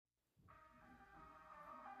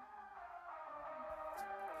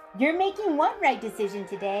You're making one right decision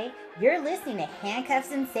today. You're listening to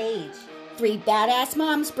Handcuffs and Sage. Three badass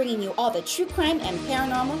moms bringing you all the true crime and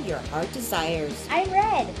paranormal your heart desires. I'm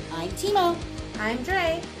Red. I'm Timo. I'm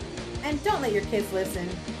Dre. And don't let your kids listen.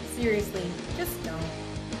 Seriously, just don't.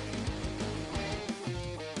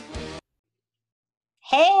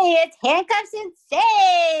 Hey, it's Handcuffs and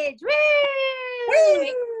Sage. Woo!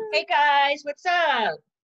 Hey guys, what's up?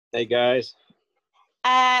 Hey guys.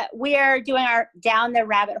 We are doing our Down the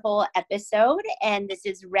Rabbit Hole episode, and this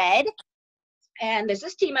is Red. And this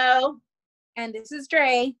is Timo. And this is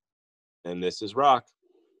Dre. And this is Rock.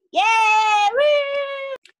 Yay! Woo!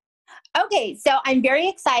 Okay, so I'm very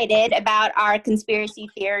excited about our conspiracy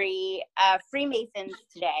theory Freemasons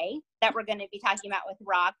today that we're going to be talking about with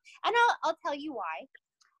Rock. And I'll tell you why.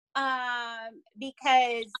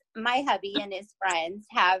 Because my hubby and his friends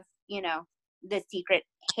have, the secret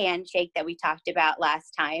handshake that we talked about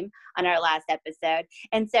last time on our last episode.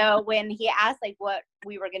 And so when he asked what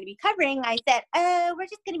we were going to be covering, I said, we're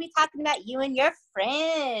just going to be talking about you and your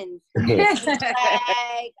friends. What? And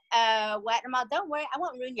I'm all, don't worry, I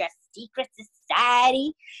won't ruin your secret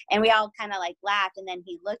society. And we all kind of laughed, and then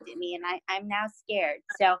he looked at me, and I'm now scared.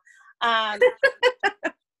 So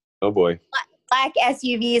oh boy. Black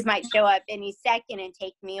SUVs might show up any second and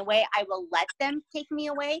take me away. I will let them take me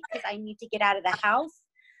away because I need to get out of the house.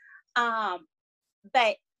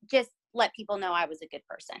 But just let people know I was a good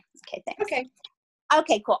person. Okay, thanks.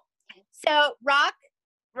 Okay, cool. So, Rock,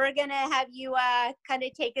 we're going to have you kind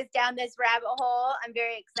of take us down this rabbit hole. I'm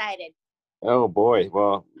very excited. Oh boy.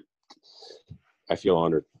 Well, I feel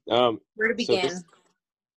honored. Where to begin? So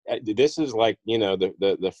this is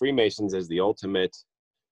the Freemasons is the ultimate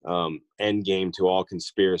end game to all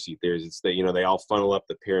conspiracy theories. It's that they all funnel up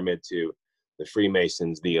the pyramid to the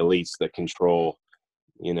Freemasons, the elites that control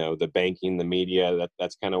the banking, the media.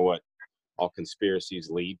 That's kind of what all conspiracies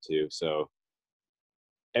lead to. So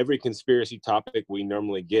every conspiracy topic we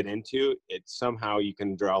normally get into, it somehow you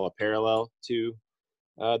can draw a parallel to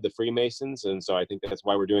the Freemasons. And so I think that's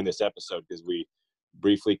why we're doing this episode, because we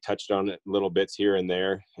briefly touched on it little bits here and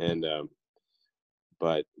there. And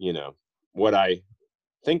but what I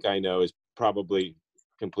think I know is probably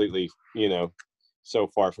completely so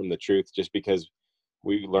far from the truth, just because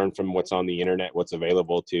we learn from what's on the internet, what's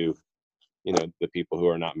available to the people who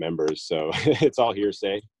are not members. So it's all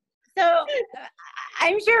hearsay. So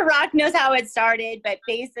I'm sure Rock knows how it started, but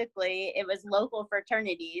basically it was local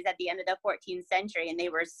fraternities at the end of the 14th century, and they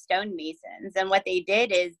were stonemasons. And what they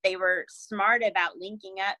did is they were smart about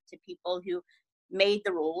linking up to people who made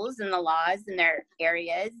the rules and the laws in their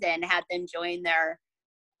areas and had them join their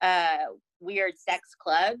weird sex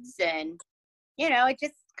clubs, and it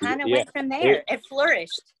just kind of went from there. It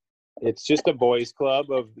flourished. It's just a boys club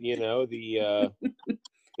of the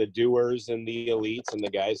doers and the elites and the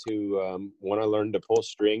guys who want to learn to pull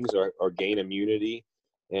strings or gain immunity.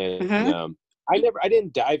 And I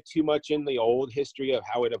didn't dive too much in the old history of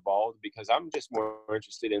how it evolved, because I'm just more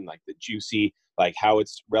interested in the juicy, how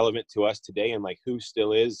it's relevant to us today, and who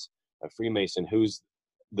still is a Freemason, who's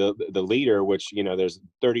the leader, which there's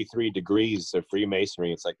 33 degrees of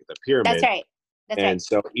Freemasonry. It's like the pyramid. That's right. And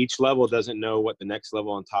so each level doesn't know what the next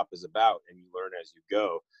level on top is about, and you learn as you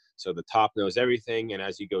go. So the top knows everything, and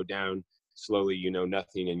as you go down slowly, you know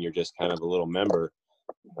nothing, and you're just kind of a little member.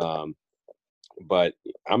 But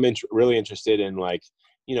I'm really interested in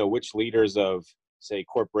which leaders of, say,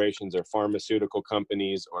 corporations or pharmaceutical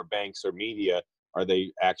companies or banks or media are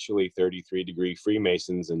they actually 33-degree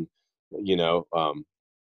Freemasons, and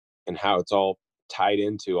and how it's all tied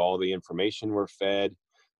into all the information we're fed.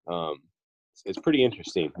 It's pretty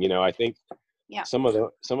interesting. I think some of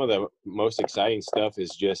the most exciting stuff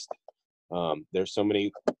is just there's so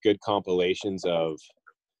many good compilations of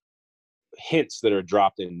hints that are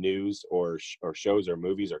dropped in news or shows or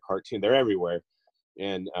movies or cartoon. They're everywhere.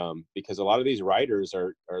 And because a lot of these writers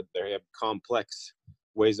they have complex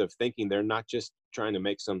ways of thinking. They're not just trying to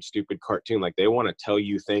make some stupid cartoon. They want to tell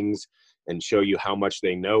you things and show you how much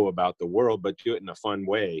they know about the world, but do it in a fun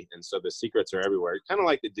way. And so the secrets are everywhere. Kind of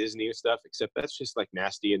like the Disney stuff, except that's just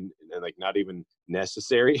nasty and not even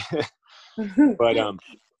necessary. But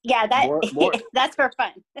that's for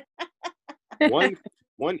fun.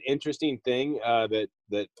 One interesting thing that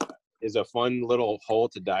is a fun little hole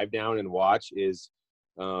to dive down and watch is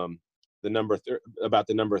about the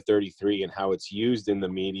number 33 and how it's used in the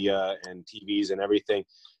media and TVs and everything.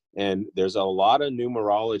 And there's a lot of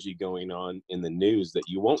numerology going on in the news that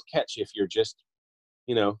you won't catch if you're just,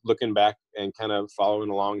 looking back and kind of following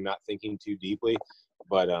along, not thinking too deeply.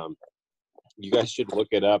 But you guys should look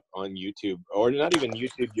it up on YouTube, or not even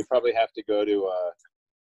YouTube. You probably have to go to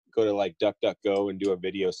go to like DuckDuckGo and do a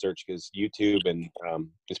video search, because YouTube and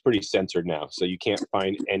it's pretty censored now, so you can't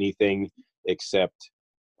find anything except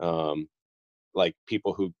like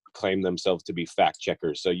people who claim themselves to be fact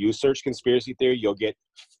checkers. So you search conspiracy theory, you'll get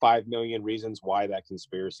 5 million reasons why that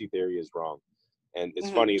conspiracy theory is wrong. And it's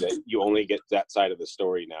funny that you only get that side of the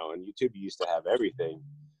story now. On YouTube, you used to have everything.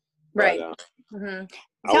 Right. But,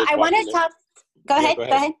 So I want to talk. Go ahead. Go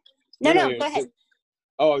ahead. No, go ahead.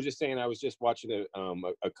 I was just saying, I was just watching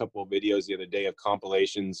a couple of videos the other day of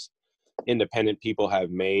compilations independent people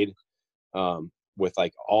have made with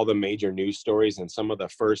like all the major news stories, and some of the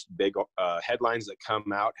first big headlines that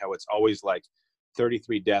come out, how it's always like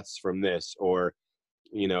 33 deaths from this, or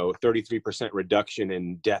 33% reduction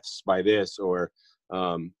in deaths by this, or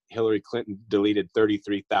Hillary Clinton deleted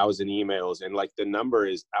 33,000 emails, and like the number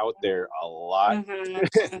is out there a lot.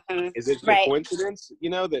 Is it a coincidence?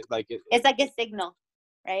 That like it's like a signal,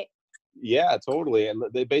 right? Yeah, totally. And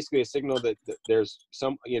they basically a signal that there's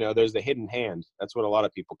some, there's the hidden hand. That's what a lot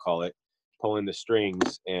of people call it, pulling the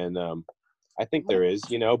strings. And I think there is,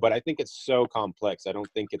 but I think it's so complex. I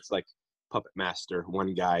don't think it's like puppet master,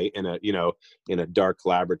 one guy in a dark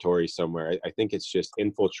laboratory somewhere. I think it's just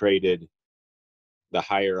infiltrated the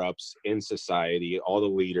higher ups in society, all the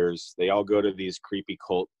leaders. They all go to these creepy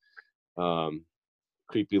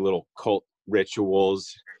little cult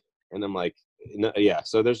rituals. And I'm like, yeah,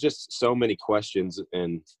 so there's just so many questions,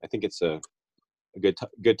 and I think it's a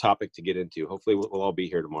good topic to get into. Hopefully we'll all be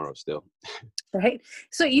here tomorrow still. Right.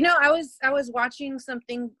 So, I was watching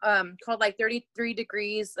something called like 33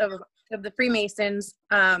 Degrees of the Freemasons.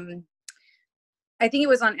 I think it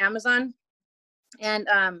was on Amazon. And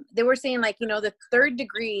they were saying like, the third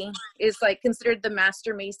degree is like considered the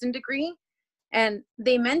Master Mason degree. And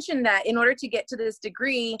they mentioned that in order to get to this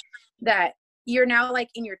degree, that you're now like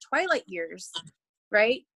in your twilight years,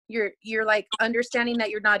 right? You're like understanding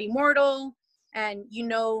that you're not immortal, and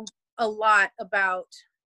a lot about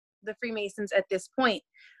the Freemasons at this point.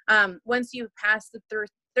 Once you pass the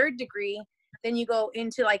third degree, then you go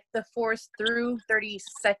into like the 4th through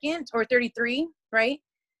 32nd or 33, right?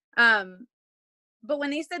 But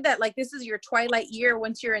when they said that like this is your twilight year,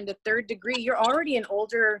 once you're in the 3rd degree, you're already an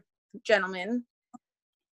older gentleman.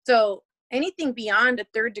 So anything beyond a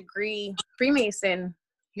 3rd degree Freemason,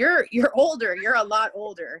 you're older. You're a lot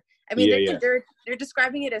older. I mean, they're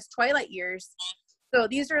describing it as twilight years. So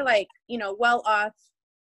these are like, well-off,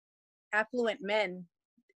 affluent men,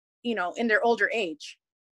 in their older age.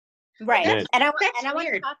 Right. That's, and I that's want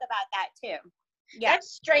to weird. talk about that too. Yeah.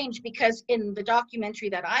 That's strange, because in the documentary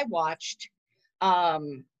that I watched,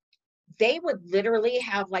 they would literally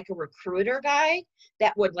have like a recruiter guy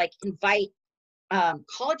that would like invite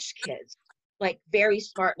college kids, like very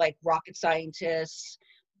smart, like rocket scientists,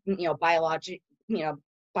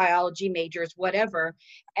 biology majors, whatever,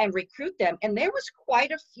 and recruit them. And there was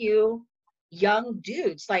quite a few young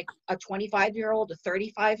dudes, like a 25-year-old, a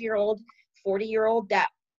 35-year-old, 40-year-old that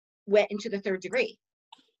went into the 3rd degree.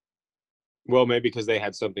 Well, maybe because they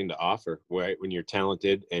had something to offer, right? When you're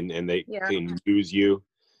talented and they can use you.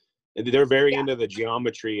 They're very into the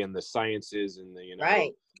geometry and the sciences and the,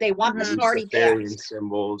 right. They want the smarty pants.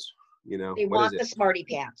 Symbols, They want the smarty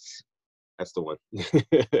pants. That's the one.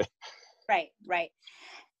 Right.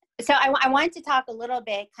 So I wanted to talk a little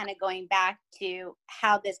bit, kind of going back to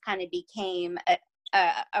how this kind of became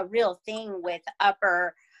a real thing with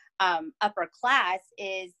upper class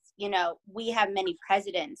is, we have many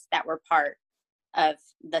presidents that were part of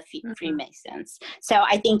the Freemasons. So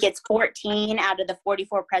I think it's 14 out of the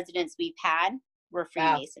 44 presidents we've had were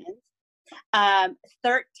Freemasons. Wow.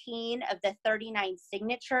 13 of the 39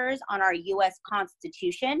 signatures on our U.S.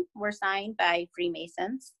 Constitution were signed by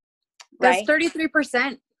Freemasons. That's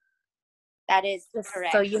 33%. That is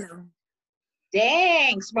correct. So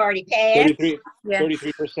Dang, smarty pants.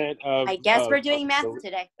 33% of. I guess we're doing math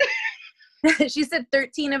today. She said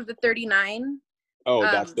 13 of the 39. Oh,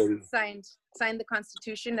 that's 30. Signed the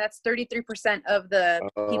Constitution. That's 33% of the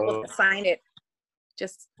people that signed it.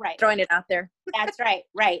 Just throwing it out there. That's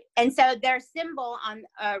right. And so their symbol on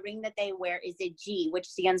a ring that they wear is a G, which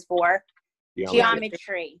stands for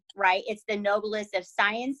geometry, right? It's the noblest of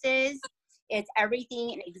sciences. It's everything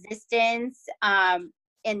in existence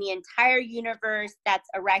in the entire universe that's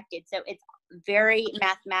erected. So it's very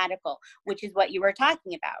mathematical, which is what you were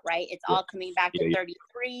talking about, right? It's all coming back to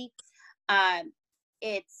 33.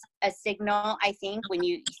 It's a signal, I think, when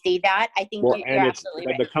you see that. I think you're absolutely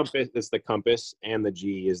right. The compass, it's the compass, and the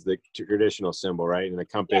G is the traditional symbol, right? And the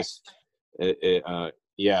compass,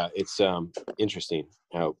 it's interesting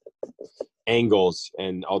how angles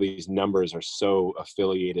and all these numbers are so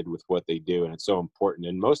affiliated with what they do, and it's so important.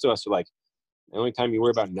 And most of us are like, The only time you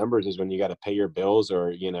worry about numbers is when you got to pay your bills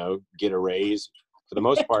or, you know, get a raise. For the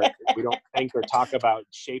most part, we don't think or talk about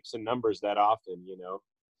shapes and numbers that often, you know.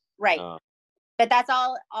 Right. But that's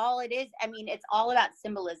all it is. I mean, it's all about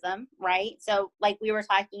symbolism, right? So like we were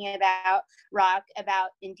talking about, Rock,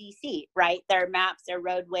 about in DC, right? Their maps, their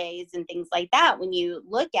roadways and things like that. When you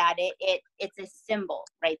look at it, it's a symbol,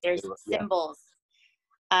 right? There's symbols.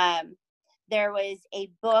 There was a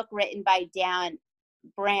book written by Dan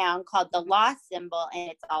Brown called The Lost Symbol, and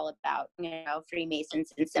it's all about, you know,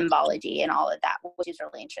 Freemasons and symbology and all of that, which is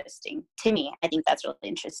really interesting to me. I think that's really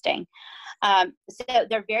interesting. So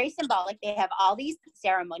they're very symbolic. They have all these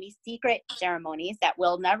ceremonies, secret ceremonies that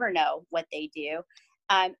we'll never know what they do.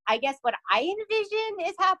 I guess what I envision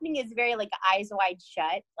is happening is very like eyes wide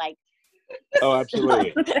shut, like. Oh,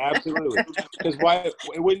 absolutely, absolutely. Because why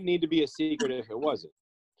it wouldn't need to be a secret if it wasn't.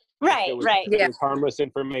 Right, right. If it was harmless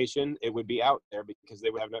information, it would be out there because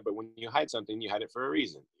they would have no. But when you hide something, you hide it for a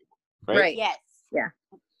reason, right? Yes. Yeah.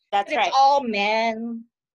 That's But right. it's all men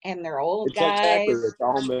and they're old guys. Exactly. It's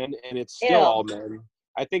all men, and it's still all men.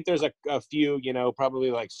 I think there's a few, you know,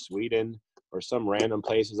 probably like Sweden or some random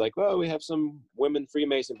places like, oh, we have some women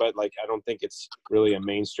Freemason, but like I don't think it's really a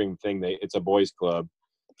mainstream thing. It's a boys' club.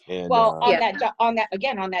 And well, on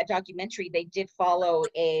that documentary, they did follow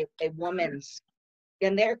a woman's.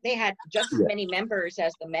 And they had just as many members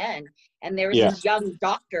as the men. And there was this young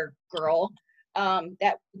doctor girl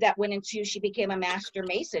that went into, she became a master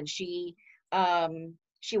Mason. She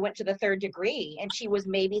went to the 3rd degree and she was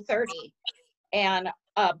maybe 30. And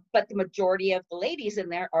but the majority of the ladies in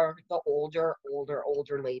there are the older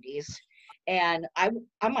ladies. And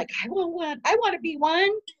I'm like, I want to be one.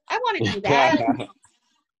 I want to do that.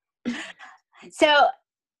 So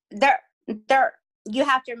there you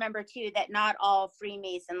have to remember too that not all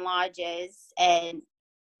Freemason lodges and,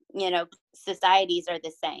 you know, societies are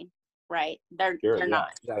the same, right? They're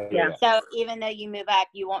not. Yeah. So even though you move up,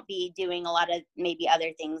 you won't be doing a lot of maybe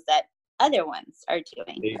other things that other ones are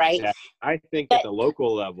doing, right? I think at the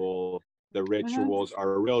local level, the rituals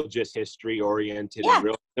are real just history oriented and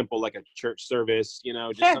real simple, like a church service, you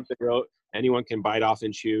know, just something real anyone can bite off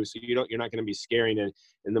and chew. So you're not going to be scaring it.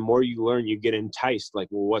 And the more you learn, you get enticed. Like,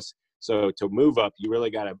 well, so to move up, you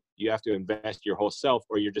really you have to invest your whole self,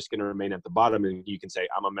 or you're just going to remain at the bottom. And you can say,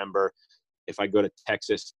 I'm a member. If I go to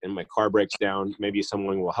Texas and my car breaks down, maybe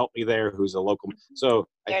someone will help me there who's a local. So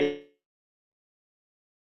I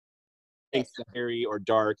think hairy or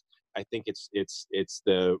dark, I think it's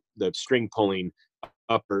the string pulling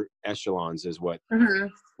upper echelons is what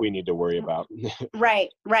we need to worry about. Right.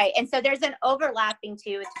 And so there's an overlapping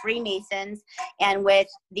too with Freemasons and with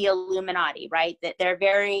the Illuminati, right? That they're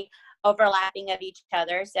very overlapping of each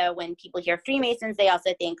other. So when people hear Freemasons, they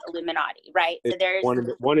also think Illuminati, right? So there's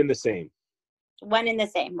one in the same. One in the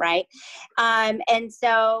same, right? And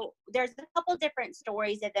so there's a couple different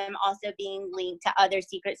stories of them also being linked to other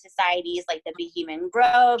secret societies like the Bohemian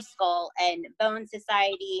Grove, Skull and Bone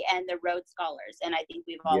Society, and the Rhodes Scholars. And I think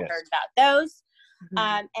we've all heard about those.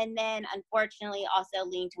 And then unfortunately also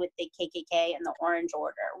linked with the KKK and the Orange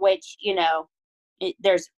Order, which, you know,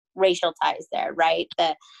 there's racial ties there, right?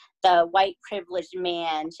 The white privileged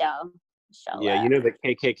man shall you know, the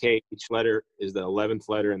KKK, each letter is the 11th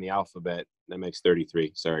letter in the alphabet. That makes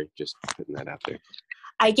 33. Sorry, just putting that out there.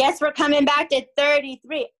 I guess we're coming back to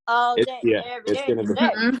 33 all day, every day. It's gonna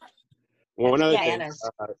be. One other thing,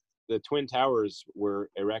 the Twin Towers were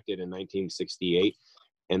erected in 1968,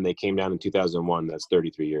 and they came down in 2001. That's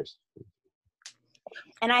 33 years.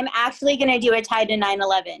 And I'm actually going to do a tie to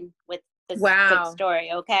 9/11 with this quick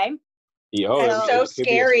story, okay? That's so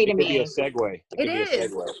scary to me. It could be a segue. It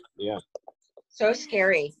is. Yeah. So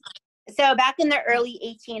scary. So back in the early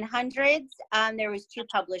 1800s, there was 2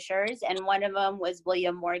 publishers, and one of them was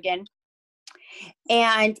William Morgan.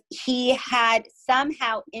 And he had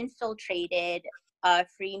somehow infiltrated a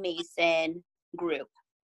Freemason group.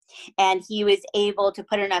 And he was able to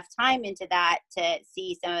put enough time into that to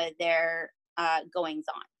see some of their goings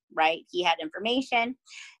on, right? He had information.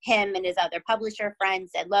 Him and his other publisher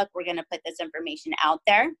friends said, look, we're going to put this information out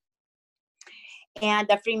there. And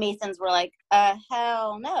the Freemasons were like,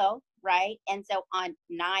 hell no, right? And so on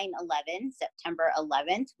 9/11, September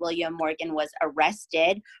 11th, William Morgan was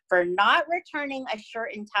arrested for not returning a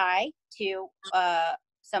shirt and tie to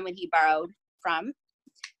someone he borrowed from.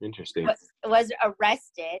 Interesting. Was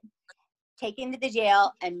arrested, taken to the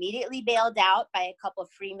jail, immediately bailed out by a couple of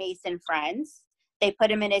Freemason friends. They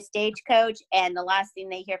put him in a stagecoach, and the last thing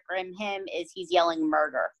they hear from him is he's yelling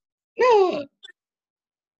murder. Okay.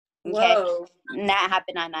 Whoa. And that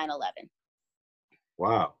happened on 9/11.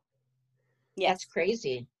 Wow. Yes. That's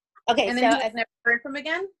crazy. Okay, And so then you guys never heard from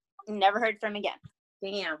again? Never heard from again.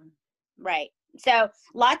 Damn. Right. So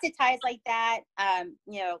lots of ties like that.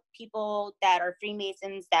 People that are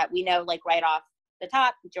Freemasons that we know, like right off the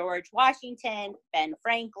top: George Washington, Ben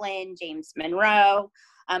Franklin, James Monroe,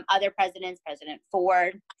 other presidents, President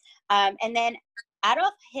Ford. And then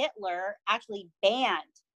Adolf Hitler actually banned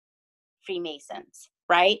Freemasons,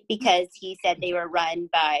 right? Because he said they were run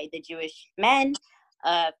by the Jewish men.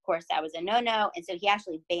 Of course, that was a no-no. And so he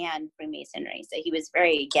actually banned Freemasonry. So he was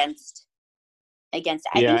very against it. I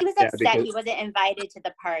think he was upset he wasn't invited to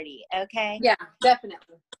the party. Okay. Yeah,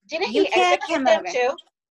 definitely. Didn't You he can't execute come them over.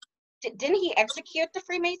 too? Didn't he execute the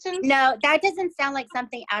Freemasons? No, that doesn't sound like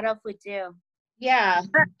something Adolf would do. Yeah,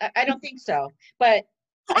 I don't think so, but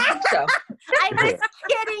I think so. I was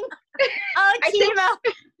kidding. Oh, I think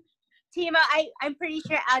Timo, I'm pretty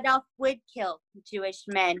sure Adolf would kill Jewish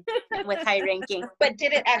men with high ranking. But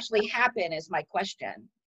did it actually happen is my question.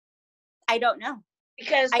 I don't know.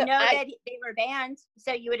 Because I know that they were banned,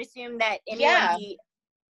 so you would assume that anyone Yeah. he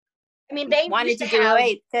I mean, they wanted used to to do have,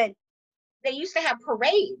 away could. they used to have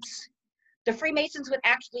parades. The Freemasons would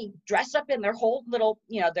actually dress up in their whole little,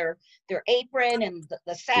 their apron and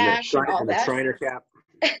the sash and all the that. Shriner cap.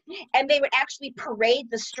 And they would actually parade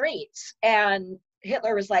the streets. And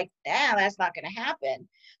Hitler was like, that's not going to happen.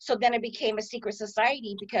 So then it became a secret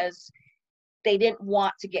society because they didn't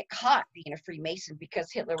want to get caught being a Freemason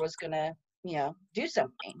because Hitler was going to, do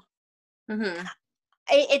something. Mm-hmm.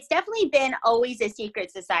 It's definitely been always a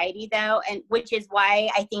secret society, though, and which is why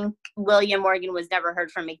I think William Morgan was never heard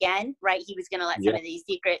from again, right? He was going to let some of these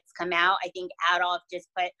secrets come out. I think Adolf just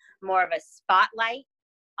put more of a spotlight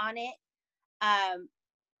on it.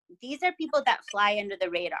 These are people that fly under the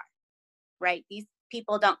radar, right? These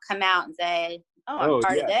people don't come out and say, I'm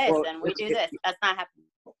part of this, and we do this. That's not happening.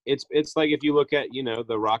 It's like if you look at,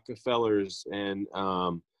 the Rockefellers and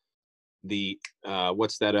the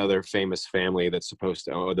what's that other famous family that's supposed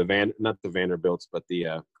to not the Vanderbilts, but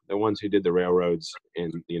the ones who did the railroads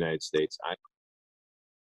in the United States.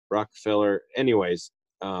 Rockefeller. Anyways,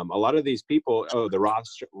 a lot of these people, the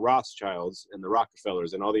Rothschilds and the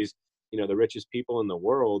Rockefellers and all these, the richest people in the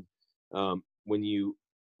world. When you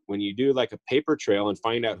do like a paper trail and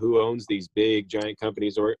find out who owns these big giant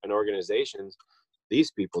companies and organizations,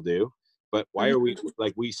 these people do. But why are we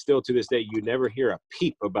still to this day, you never hear a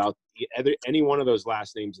peep about any one of those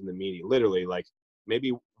last names in the media, literally, like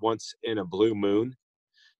maybe once in a blue moon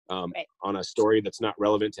on a story that's not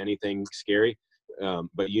relevant to anything scary.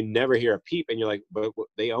 But you never hear a peep and you're like, but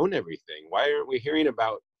they own everything. Why aren't we hearing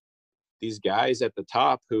about these guys at the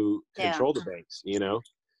top who control the banks,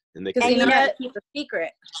 And they Because how to keep a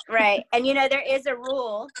secret. Right. And there is a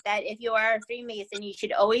rule that if you are a Freemason, you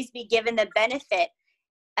should always be given the benefit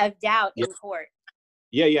of doubt in court.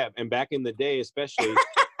 Yeah. And back in the day, especially,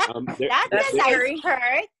 that's a nice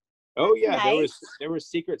perk. Oh yeah, Nice. there were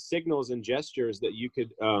secret signals and gestures that you could,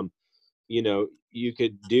 you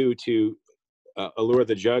could do to allure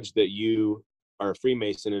the judge that you are a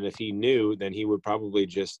Freemason, and if he knew, then he would probably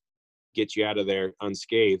just get you out of there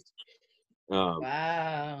unscathed.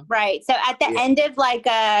 Wow. Right. So at the end of like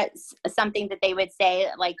something that they would say,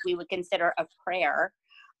 like we would consider a prayer,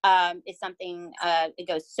 is something it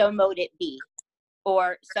goes, so mote it be,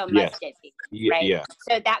 or so must it be, right? Yeah.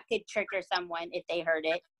 So that could trigger someone. If they heard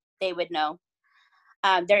it, they would know.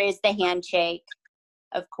 There is the handshake,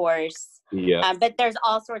 of course. Yeah. But there's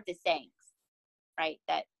all sorts of sayings, right?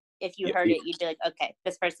 That if you heard it, you'd be like, okay,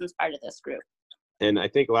 this person's part of this group. And I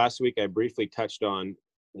think last week I briefly touched on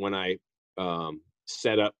when I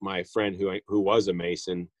set up my friend who was a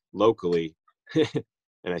Mason locally,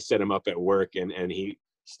 and I set him up at work, and he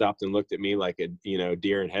stopped and looked at me like a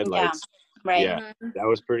deer in headlights. Yeah, right. Yeah, that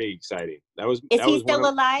was pretty exciting. Is he still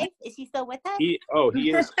alive? Is he still with us? He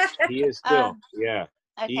is. He is still. Yeah.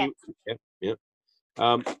 Okay. Yep.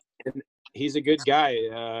 And he's a good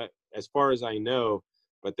guy, as far as I know,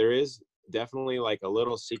 but there is definitely like a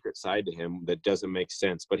little secret side to him that doesn't make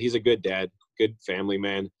sense. But he's a good dad, good family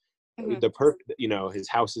man. Mm-hmm. His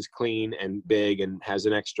house is clean and big and has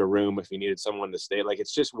an extra room if he needed someone to stay. Like,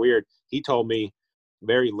 it's just weird. He told me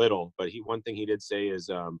very little, but one thing he did say is,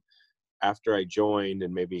 after I joined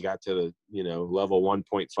and maybe got to the, level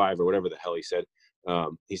 1.5 or whatever the hell he said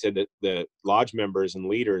that the lodge members and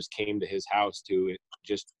leaders came to his house to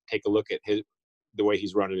just take a look at the way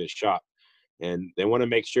he's running his shop. And they want to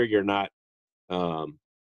make sure you're not,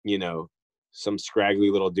 some scraggly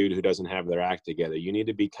little dude who doesn't have their act together. You need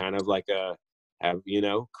to be kind of like have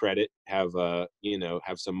credit, have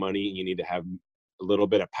some money. You need to have a little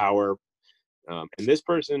bit of power. And this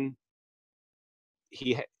person,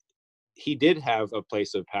 he did have a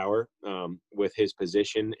place of power with his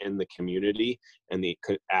position in the community and the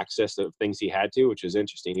access of things he had to, which is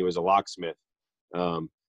interesting. He was a locksmith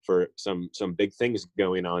for some big things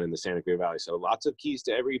going on in the Santa Cruz Valley. So lots of keys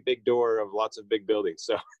to every big door of lots of big buildings.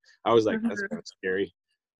 So I was like, that's kind of scary.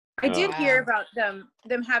 I did hear Wow. about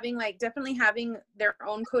them having like definitely having their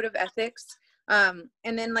own code of ethics. And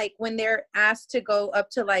then like when they're asked to go up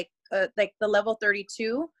to like the level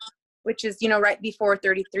 32, which is, you know, right before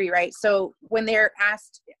 33, right? So when they're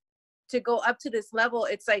asked to go up to this level,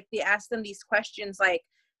 it's like they ask them these questions like,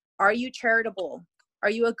 are you charitable? Are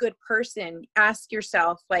you a good person? Ask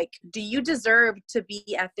yourself, like, do you deserve to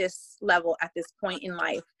be at this level at this point in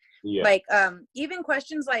life? Yeah. Like, even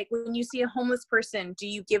questions like when you see a homeless person, do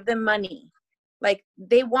you give them money? Like,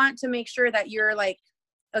 they want to make sure that you're like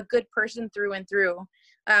a good person through and through.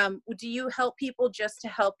 Do you help people just to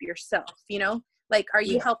help yourself? You know, like, are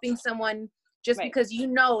you helping someone just Right. because you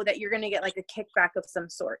know that you're going to get like a kickback of some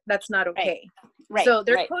sort? That's not okay. Right. So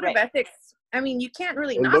their right, code right. of ethics, I mean, you can't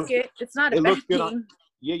really It knock looks- it. It's not a it bad looks good thing. on,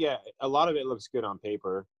 yeah. A lot of it looks good on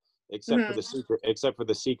paper, except for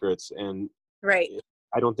the secrets. And Right.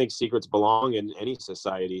 I don't think secrets belong in any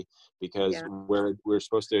society because we're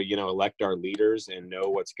supposed to, you know, elect our leaders and know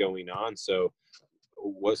what's going on. So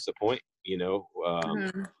what's the point? You know,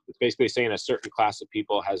 it's basically saying a certain class of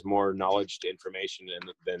people has more knowledge to information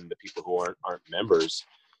than the people who aren't members.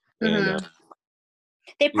 And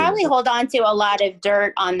They probably hold on to a lot of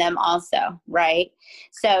dirt on them also, right?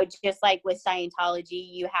 So just like with Scientology,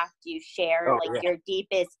 you have to share your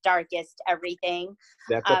deepest, darkest everything.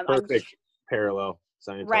 that's a perfect parallel.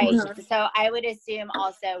 Scientology. Right. So I would assume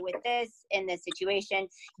also with this, in this situation,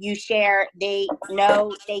 you share, they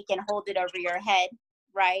know they can hold it over your head,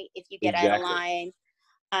 right? If you get out of line,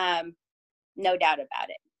 no doubt about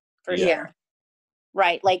it, for sure.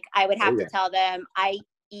 Right. Like I would have to tell them I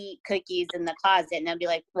eat cookies in the closet, and they'll be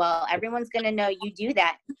like, well, everyone's going to know you do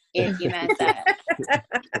that if you mess up.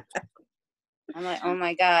 I'm like, oh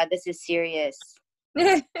my God, this is serious.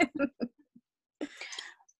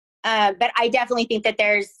 But I definitely think that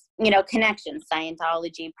there's, you know, connections.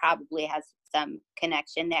 Scientology probably has some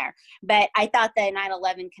connection there. But I thought the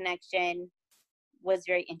 9/11 connection was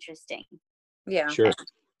very interesting. Yeah. Sure.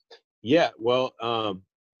 Yeah. Well,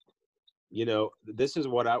 you know, this is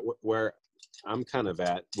where I'm kind of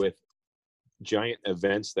at with giant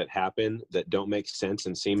events that happen that don't make sense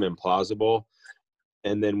and seem implausible.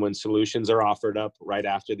 And then when solutions are offered up right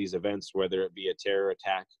after these events, whether it be a terror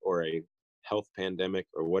attack or a health pandemic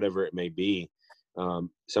or whatever it may be,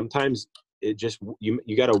 sometimes it just,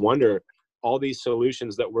 you got to wonder, all these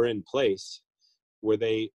solutions that were in place, were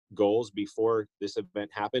they goals before this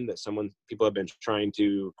event happened that people have been trying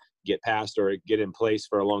to get past or get in place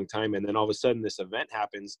for a long time, and then all of a sudden this event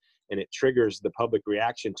happens and it triggers the public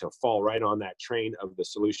reaction to fall right on that train of the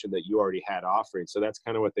solution that you already had offering. So that's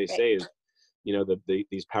kind of what they say is, you know,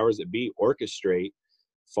 these powers that be orchestrate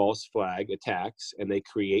false flag attacks, and they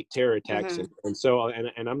create terror attacks. And so,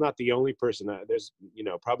 and I'm not the only person. There's, you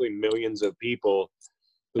know, probably millions of people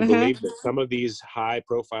who believe that some of these high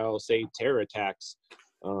profile, say, terror attacks,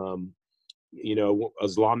 you know,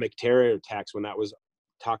 Islamic terror attacks, when that was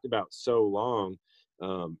talked about so long,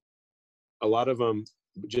 a lot of them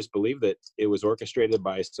just believe that it was orchestrated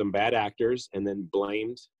by some bad actors and then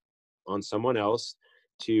blamed on someone else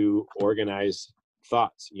to organize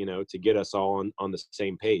thoughts, you know, to get us all on the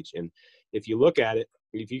same page. And if you look at it,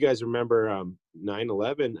 if you guys remember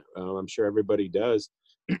 9/11, I'm sure everybody does.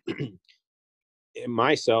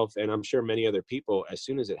 Myself, and I'm sure many other people, as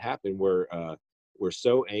soon as it happened, were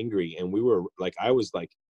so angry, and we were like, I was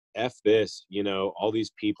like, F this, you know, all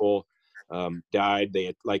these people died. They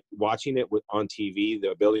had, like, watching it on TV,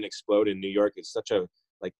 the building explode in New York. It's such a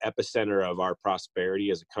like epicenter of our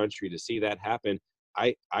prosperity as a country. To see that happen,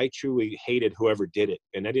 I truly hated whoever did it,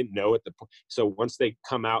 and I didn't know at the point. So once they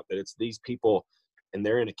come out that it's these people, and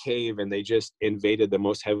they're in a cave, and they just invaded the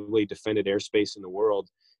most heavily defended airspace in the world,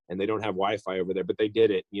 and they don't have Wi-Fi over there, but they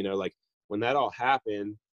did it, you know, like when that all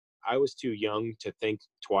happened, I was too young to think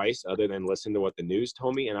twice other than listen to what the news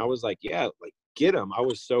told me. And I was like, yeah, like, get them. I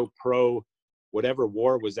was so pro whatever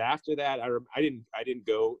war was after that. I didn't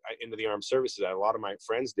go into the armed services. A lot of my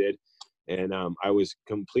friends did. And I was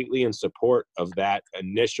completely in support of that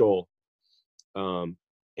initial, and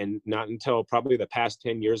not until probably the past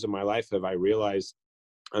 10 years of my life have I realized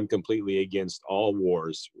I'm completely against all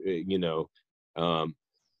wars, you know,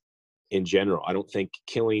 in general. I don't think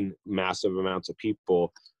killing massive amounts of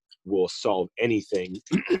people will solve anything,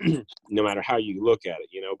 no matter how you look at it,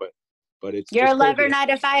 you know, but it's, you're a lover,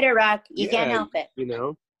 not a fighter, Rock. You can't help it. You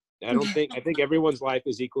know, I think everyone's life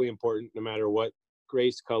is equally important, no matter what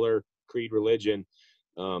race, color, creed, religion.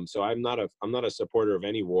 So I'm not a supporter of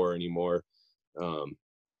any war anymore.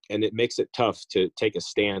 And it makes it tough to take a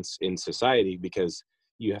stance in society because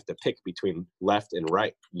you have to pick between left and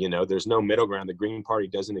right. You know, there's no middle ground. The Green Party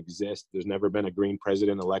doesn't exist. There's never been a Green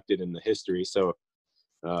president elected in the history. So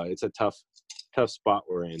it's a tough spot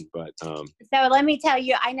we're in. But so let me tell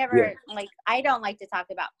you, I never I don't like to talk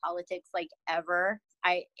about politics like ever.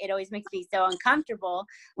 It always makes me so uncomfortable.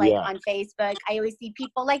 Like on Facebook, I always see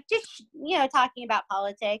people like just talking about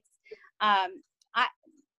politics.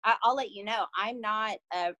 I'll let you know, I'm not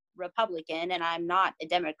a Republican and I'm not a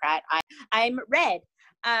Democrat. I'm red,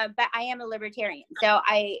 but I am a libertarian. So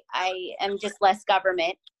I am just less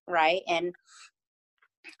government, right? And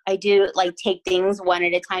I do like take things one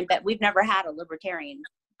at a time, but we've never had a libertarian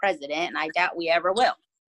president, and I doubt we ever will.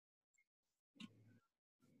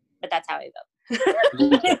 But that's how I vote.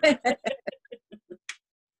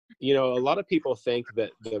 You know, a lot of people think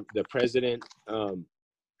that the president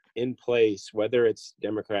in place, whether it's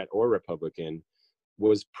Democrat or Republican,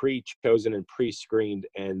 was pre-chosen and pre-screened,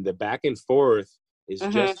 and the back and forth is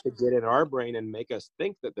just to get in our brain and make us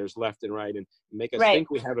think that there's left and right, and make us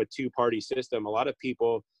think we have a two-party system. A lot of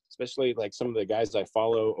people, especially like some of the guys I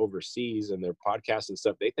follow overseas and their podcasts and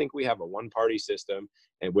stuff, they think we have a one-party system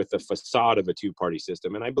and with the facade of a two-party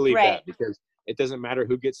system. And I believe that, because it doesn't matter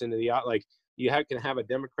who gets into like you can have a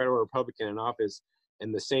Democrat or a Republican in office,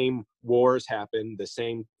 and the same wars happen, the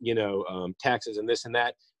same, taxes and this and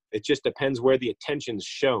that. It just depends where the attention's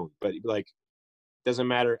shown. But like, doesn't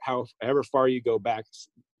matter however far you go back,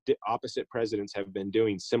 the opposite presidents have been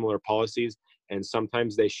doing similar policies, and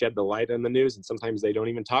sometimes they shed the light on the news, and sometimes they don't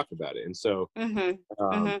even talk about it. And so, right.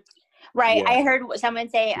 Yeah. I heard someone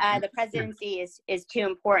say the presidency is too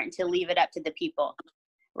important to leave it up to the people.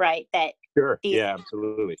 Right. That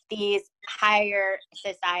absolutely. These higher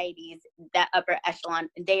societies, the upper echelon,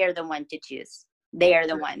 they are the one to choose. They are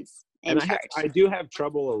the ones in charge. I do have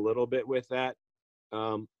trouble a little bit with that,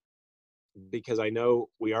 because I know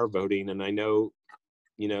we are voting, and I know,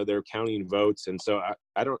 they're counting votes. And so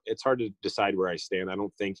I don't, it's hard to decide where I stand. I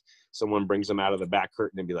don't think someone brings them out of the back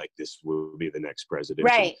curtain and be like, this will be the next president.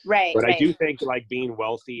 Right. But I do think like being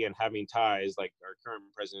wealthy and having ties, like our current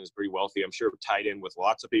president is pretty wealthy. I'm sure tied in with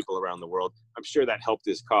lots of people around the world. I'm sure that helped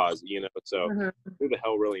his cause, so who the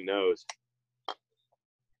hell really knows?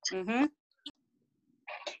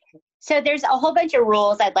 So there's a whole bunch of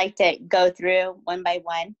rules I'd like to go through one by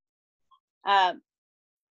one.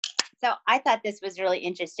 So I thought this was really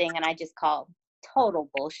interesting, and I just called total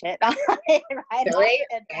bullshit on it right off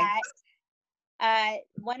the bat.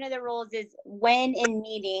 One of the rules is when in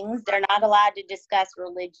meetings, they're not allowed to discuss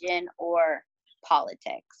religion or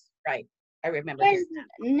politics. Right. I remember. There's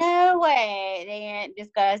no way they ain't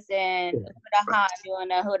discussing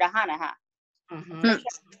Hudahana.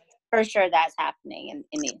 For sure that's happening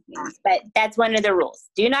in these meetings. But that's one of the rules.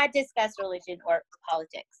 Do not discuss religion or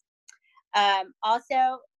politics.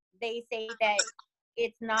 Also, they say that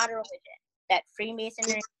it's not a religion, that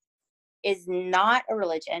Freemasonry is not a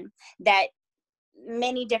religion, that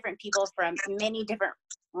many different people from many different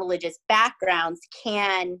religious backgrounds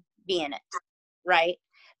can be in it, right?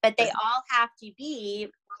 But they all have to be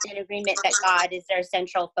in agreement that God is their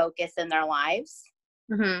central focus in their lives,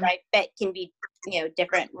 right? But can be,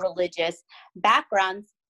 different religious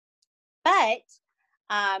backgrounds. But,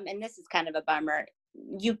 and this is kind of a bummer,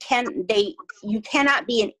 you cannot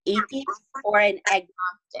be an atheist or an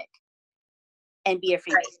agnostic and be a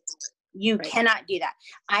Freemason. You cannot do that.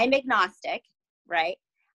 I'm agnostic, right?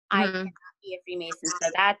 I cannot be a Freemason, so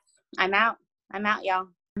I'm out, y'all.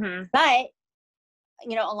 But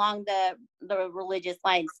along the religious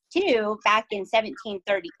lines too, back in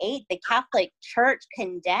 1738, the Catholic Church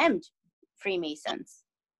condemned Freemasons,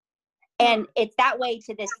 and it's that way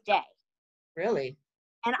to this day. Really?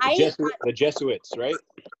 And the Jesuits, right?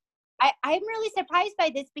 I'm really surprised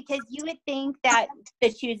by this, because you would think that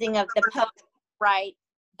the choosing of the Pope, right,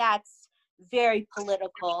 that's very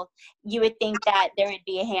political. You would think that there would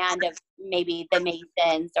be a hand of maybe the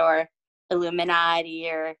Masons or Illuminati,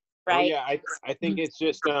 or right? Oh, yeah, I think it's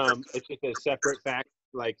just a separate fact.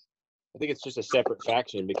 Like, I think it's just a separate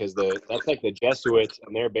faction, because that's like the Jesuits,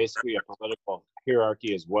 and they're basically a political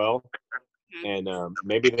hierarchy as well. And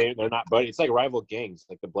maybe they're not, but it's like rival gangs,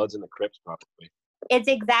 like the Bloods and the Crips, probably. It's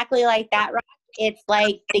exactly like that, right? It's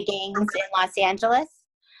like the gangs in Los Angeles,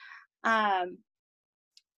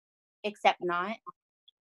 except not.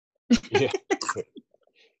 Yeah.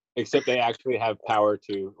 Except they actually have power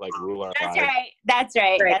to like rule our lives. That's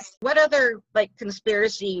right. What other like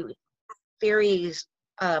conspiracy theories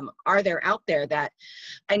are there out there that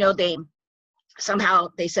I know they somehow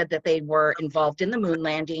they said that they were involved in the moon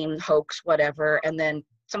landing hoax, whatever, and then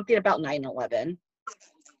something about 9/11.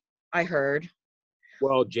 I heard.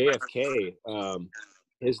 Well, JFK,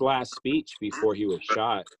 his last speech before he was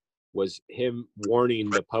shot was him warning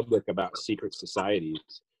the public about secret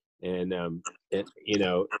societies, and you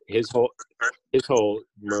know, his whole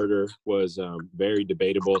murder was very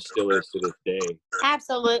debatable, still is to this day.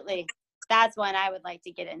 Absolutely. That's one I would like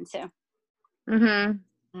to get into.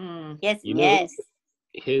 Mm-hmm. Yes, You know, yes.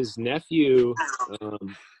 his nephew,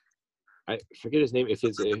 I forget his name. If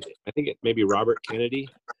it's, I think it may be Robert Kennedy.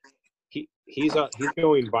 He's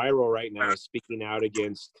going viral right now, speaking out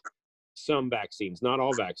against some vaccines, not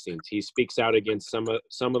all vaccines. He speaks out against some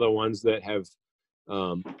of the ones that have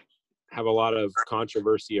a lot of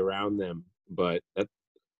controversy around them. But that,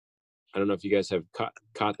 I don't know if you guys have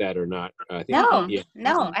caught that or not. I think, No, yeah.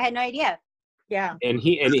 no, I had no idea. Yeah. And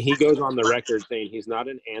he goes on the record saying he's not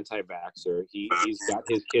an anti-vaxxer. He's got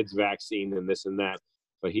his kids vaccine and this and that,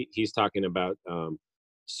 but he's talking about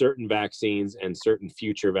certain vaccines and certain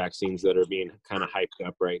future vaccines that are being kind of hyped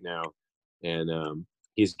up right now, and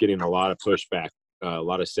he's getting a lot of pushback, a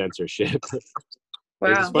lot of censorship.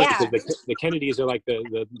 Wow. It's funny Yeah. because the Kennedys are like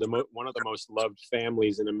one of the most loved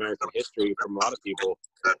families in American history from a lot of people.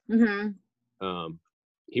 Mm-hmm.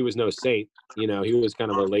 He was no saint, you know, he was kind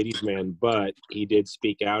of a ladies' man, but he did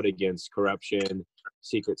speak out against corruption,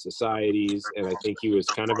 secret societies, and I think he was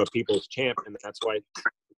kind of a people's champ, and that's why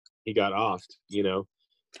he got offed, you know.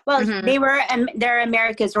 Well, Mhm. they're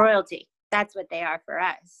America's royalty. That's what they are for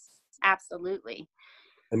us. Absolutely.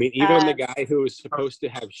 I mean, even the guy who was supposed to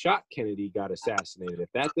have shot Kennedy got assassinated. If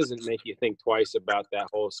that doesn't make you think twice about that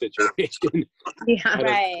whole situation, Yeah.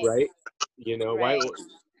 Right. You know, Right.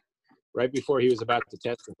 right before he was about to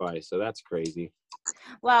testify. So that's crazy.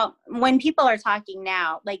 Well, when people are talking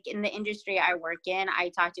now, like in the industry I work in, I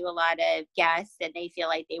talk to a lot of guests and they feel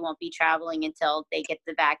like they won't be traveling until they get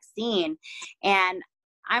the vaccine. And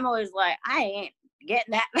I'm always like, I ain't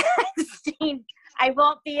getting that vaccine. I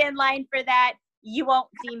won't be in line for that. You won't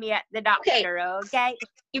see me at the doctor, okay?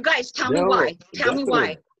 You guys, tell me No, why. Tell me why.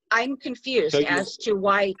 definitely. I'm confused as to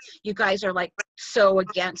why you guys are like so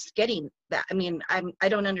against getting that. I mean, I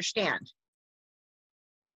don't understand.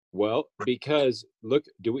 Well, because look,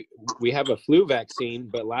 we have a flu vaccine,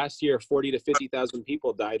 but last year 40 to 50,000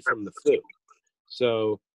 people died from the flu.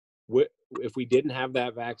 So if we didn't have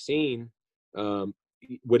that vaccine,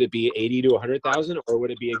 would it be 80 to 100,000, or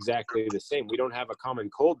would it be exactly the same? We don't have a common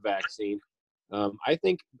cold vaccine. I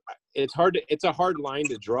think it's a hard line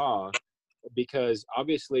to draw, because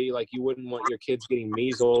obviously, like, you wouldn't want your kids getting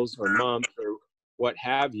measles or mumps or what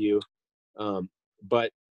have you.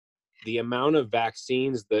 But the amount of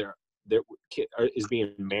vaccines that is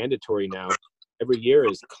being mandatory now every year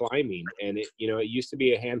is climbing, and it used to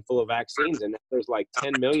be a handful of vaccines, and now there's like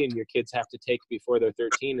 10 million your kids have to take before they're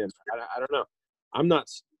 13. And I don't know. I'm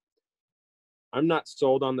not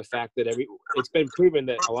sold on the fact that it's been proven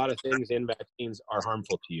that a lot of things in vaccines are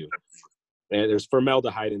harmful to you. And there's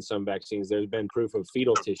formaldehyde in some vaccines. There's been proof of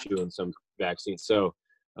fetal tissue in some vaccines. So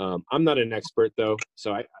I'm not an expert though.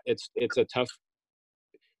 So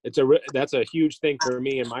that's a huge thing for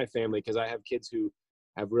me and my family, because I have kids who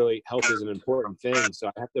have really, health is an important thing. So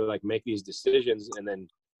I have to like make these decisions and then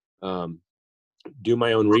do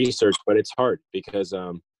my own research. But it's hard because,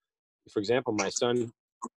 for example, my son,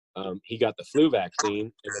 he got the flu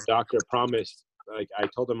vaccine, and the doctor promised, like, I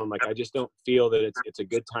told him, I'm like, I just don't feel that it's a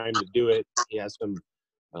good time to do it. He has some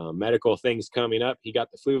medical things coming up. He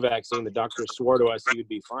got the flu vaccine. The doctor swore to us he would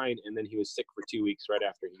be fine, and then he was sick for 2 weeks right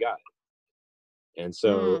after he got it. And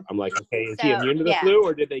so I'm like, okay, is he immune to the flu,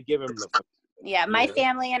 or did they give him the flu? Yeah, my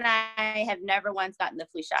family and I have never once gotten the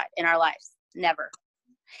flu shot in our lives. Never.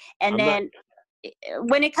 And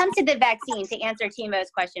when it comes to the vaccine, to answer Timo's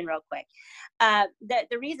question real quick,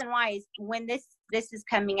 the reason why is when this is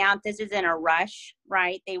coming out, this is in a rush,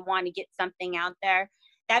 right? They want to get something out there.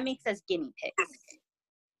 That makes us guinea pigs.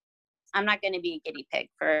 I'm not going to be a guinea pig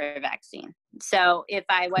for a vaccine. So if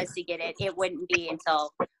I was to get it, it wouldn't be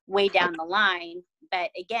until way down the line. But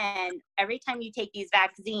again, every time you take these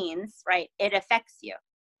vaccines, right, it affects you.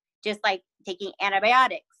 Just like taking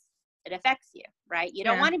antibiotics, it affects you, right? You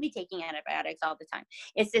don't want to be taking antibiotics all the time.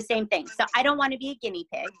 It's the same thing. So I don't want to be a guinea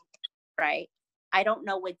pig, right? I don't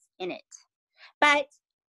know what's in it. But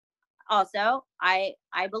also, I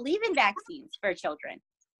believe in vaccines for children.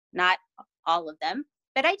 Not all of them,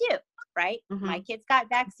 but I do, right? Mm-hmm. My kids got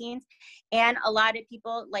vaccines, and a lot of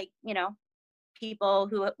people, like, people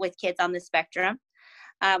who with kids on the spectrum,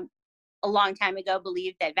 a long time ago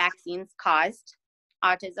believed that vaccines caused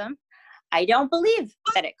autism. I don't believe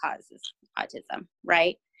that it causes autism,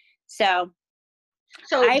 right? So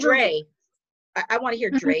So I Dre, I want to hear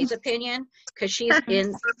Dre's opinion because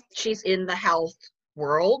she's in the health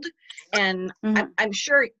world, and I'm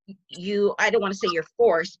sure you. I don't want to say you're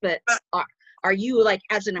forced, but are you, like,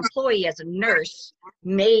 as an employee, as a nurse,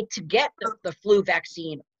 made to get the flu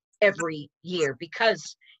vaccine every year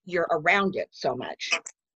because you're around it so much?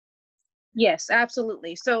 Yes,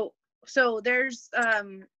 absolutely. So there's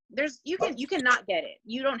you can not get it.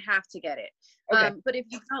 You don't have to get it. Okay. But if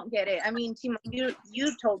you don't get it, I mean, Timo,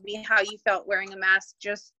 you told me how you felt wearing a mask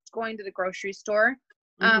just going to the grocery store.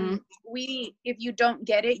 If you don't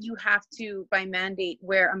get it, you have to, by mandate,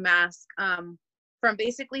 wear a mask from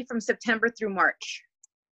September through March.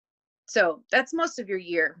 So that's most of your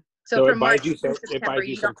year. So from March to September,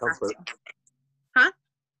 you don't have to. Huh?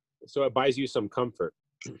 So it buys you some comfort.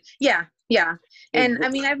 Yeah. And I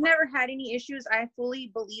mean, I've never had any issues. I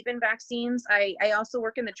fully believe in vaccines. I also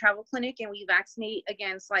work in the travel clinic, and we vaccinate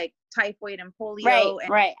against like typhoid and polio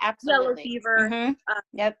and absolutely. yellow fever.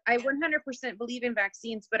 Yep. I 100% believe in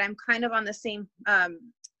vaccines, but I'm kind of on the same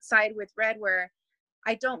side with Red, where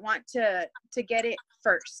I don't want to get it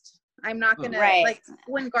first. I'm not gonna like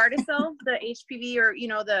when Gardasil, the HPV, or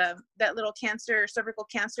that little cervical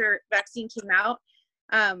cancer vaccine came out.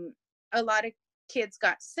 A lot of kids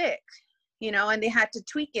got sick, and they had to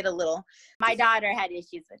tweak it a little. My daughter had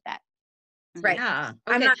issues with that. Right. Yeah.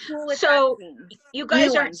 I'm Okay. not cool with So vaccines. you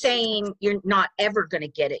guys aren't saying you're not ever going to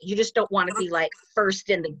get it. You just don't want to be like first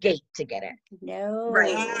in the gate to get it. No.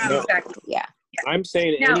 Right. No. Exactly. Yeah. I'm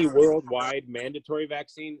saying any worldwide mandatory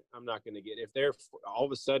vaccine, I'm not going to get. If they're all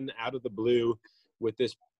of a sudden out of the blue with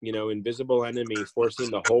this, invisible enemy forcing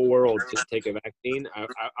the whole world to take a vaccine,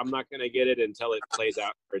 I'm not going to get it until it plays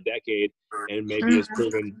out for a decade and maybe it's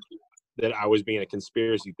proven that I was being a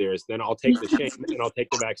conspiracy theorist. Then I'll take the shame and I'll take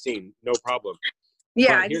the vaccine. No problem.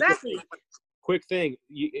 Yeah, But exactly. Quick thing.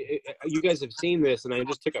 You guys have seen this, and I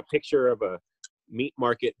just took a picture of a meat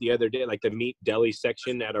market the other day, like the meat deli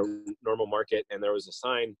section at a normal market, and there was a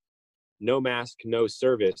sign, no mask, no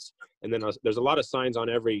service. And then there's a lot of signs on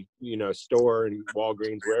every store and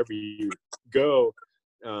Walgreens, wherever you go,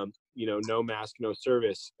 no mask, no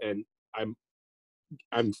service. And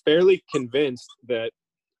I'm fairly convinced that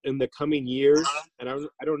in the coming years, and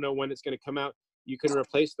I don't know when it's going to come out, you can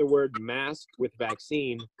replace the word mask with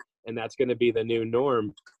vaccine, and that's going to be the new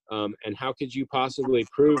norm. And how could you possibly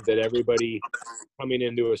prove that everybody coming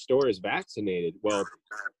into a store is vaccinated? Well,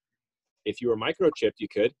 if you were microchipped, you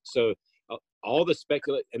could. So all the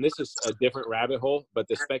and this is a different rabbit hole, but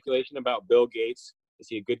the speculation about Bill Gates, is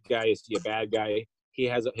he a good guy? Is he a bad guy?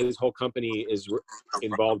 His whole company is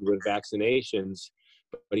involved with vaccinations,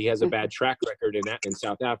 but he has a bad track record in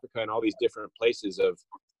South Africa and all these different places of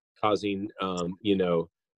causing,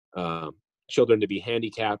 children to be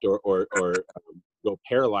handicapped or go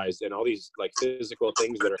paralyzed, and all these like physical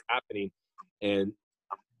things that are happening. And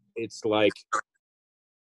it's like,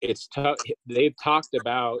 it's tough. They've talked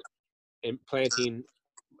about implanting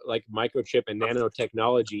like microchip and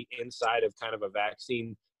nanotechnology inside of kind of a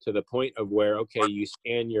vaccine, to the point of where, okay, you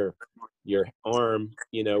scan your arm,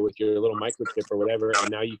 with your little microchip or whatever,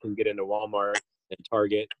 and now you can get into Walmart and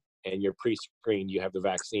Target, and you're pre-screened, you have the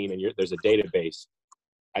vaccine, and there's a database.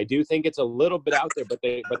 I do think it's a little bit out there, but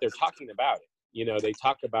they're talking about it. They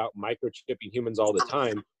talk about microchipping humans all the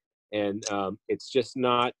time, and it's just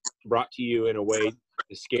not brought to you in a way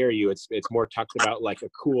to scare you. It's more talked about like a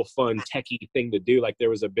cool, fun, techie thing to do. Like there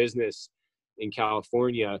was a business in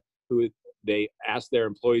California who they asked their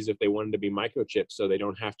employees if they wanted to be microchipped, so they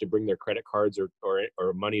don't have to bring their credit cards or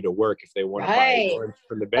money to work if they want to buy orange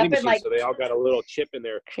from the vending machine. So they all got a little chip in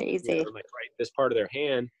their like right this part of their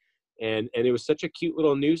hand. And it was such a cute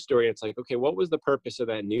little news story. It's like, okay, what was the purpose of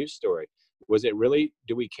that news story? Was it really,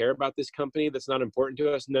 do we care about this company that's not important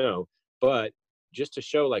to us? No. But just to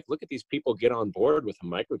show, like, look at these people get on board with a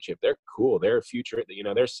microchip. They're cool. They're future,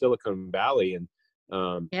 they're Silicon Valley. And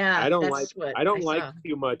I don't like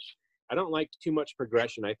too much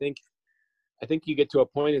progression. I think you get to a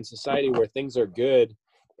point in society where things are good,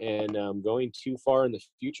 and going too far in the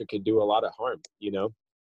future could do a lot of harm,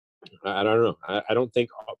 I don't know. I don't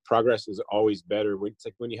think progress is always better. It's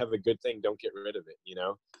like when you have a good thing, don't get rid of it,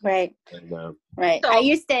 Right. And, right. So I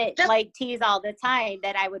used to tease all the time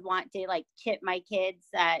that I would want to like chip my kids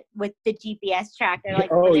with the GPS tracker,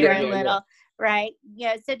 like when they were little, right?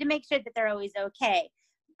 So to make sure that they're always okay.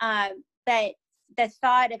 But the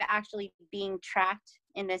thought of actually being tracked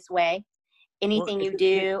in this way, anything you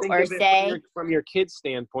do or say. From your kid's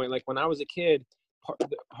standpoint, like when I was a kid,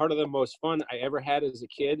 part of the most fun I ever had as a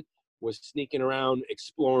kid was sneaking around,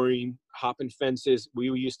 exploring, hopping fences.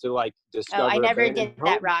 We used to like discover. Oh, I never did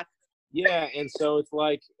that, Rock. Yeah, and so it's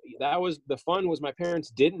like that was the fun was my parents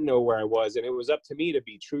didn't know where I was, and it was up to me to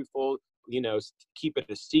be truthful, keep it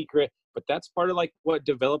a secret. But that's part of like what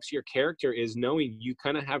develops your character is knowing you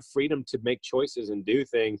kind of have freedom to make choices and do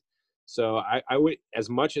things. So I would, as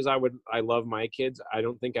much as I love my kids, I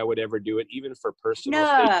don't think I would ever do it, even for personal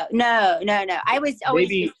safety. No. I was always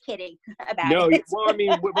Maybe- just kidding about No, it. well, I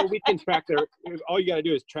mean, but we can track their. All you got to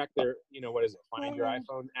do is track their. What is it? Find your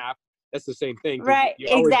iPhone app. That's the same thing. 'cause Right, You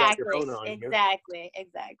always got your exactly, phone on you.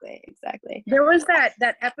 exactly. There was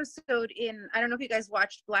that episode in, I don't know if you guys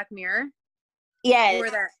watched Black Mirror, Yes.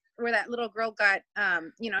 where that little girl got,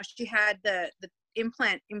 she had the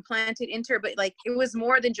implanted into her, but like it was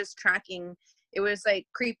more than just tracking. It was like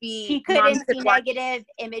creepy. She moms couldn't could see watch- negative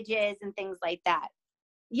images and things like that.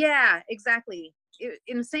 Yeah, exactly.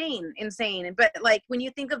 Insane. But like when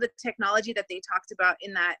you think of the technology that they talked about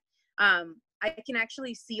in that, I can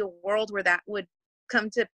actually see a world where that would come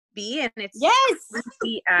to be, and it's Yes.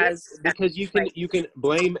 creepy as Because you can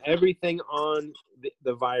blame everything on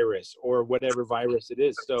the virus or whatever virus it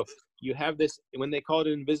is. So you have this, when they call it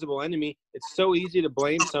an invisible enemy, it's so easy to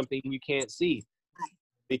blame something you can't see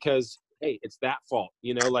because, hey, it's that fault.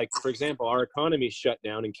 Like, for example, our economy's shut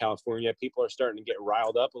down in California. People are starting to get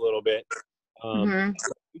riled up a little bit. Mhm.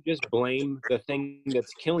 You just blame the thing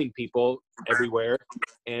that's killing people everywhere.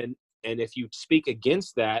 And if you speak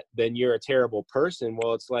against that, then you're a terrible person.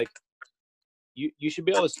 Well, it's like, you should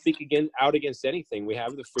be able to speak out against anything. We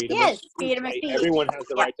have the freedom Yes, of speech, freedom of right? speech. Everyone has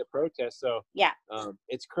the Yeah. right to protest. So Yeah.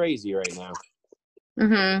 it's crazy right now.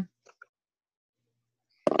 Mhm.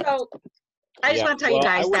 So I just Yeah, want to tell you well,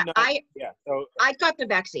 I guys would that not- Yeah. So I got the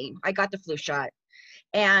vaccine. I got the flu shot.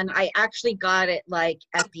 And I actually got it like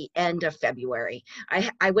at the end of February.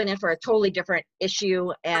 I went in for a totally different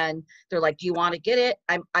issue, and they're like, "Do you want to get it?"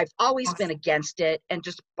 I've always been against it, and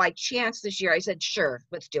just by chance this year, I said, "Sure,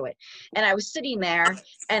 let's do it." And I was sitting there,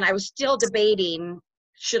 and I was still debating,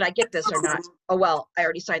 should I get this or not? Oh well, I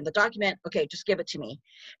already signed the document. Okay, just give it to me.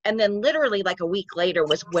 And then literally like a week later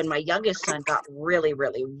was when my youngest son got really,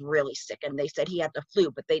 really, really sick, and they said he had the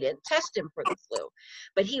flu, but they didn't test him for the flu.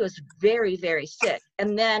 But he was very, very sick.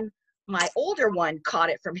 And then my older one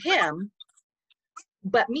caught it from him.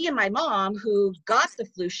 But me and my mom, who got the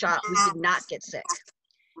flu shot, we did not get sick.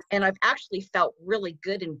 And I've actually felt really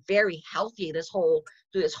good and very healthy through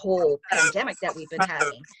this whole pandemic that we've been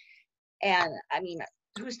having. And I mean,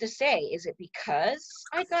 who's to say? Is it because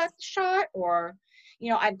I got the shot, or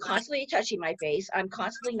I'm constantly touching my face. I'm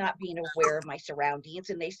constantly not being aware of my surroundings.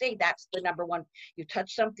 And they say that's the number one. You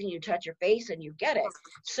touch something, you touch your face, and you get it.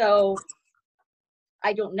 So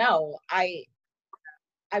I don't know.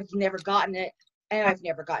 I've never gotten it, and I've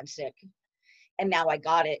never gotten sick. And now I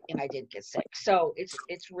got it, and I did get sick. So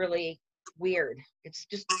it's really weird. It's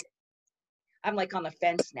just, I'm like on the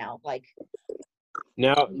fence now. Like,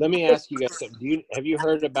 now let me ask you guys something. Have you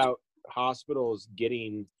heard about hospitals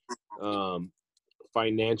getting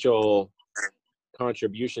financial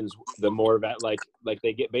contributions? The more that like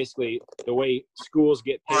they get, basically the way schools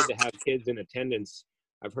get paid to have kids in attendance.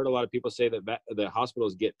 I've heard a lot of people say that the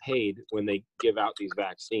hospitals get paid when they give out these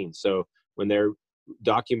vaccines. So when they're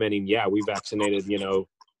documenting, yeah, we vaccinated,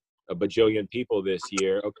 a bajillion people this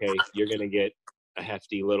year. Okay, you're going to get a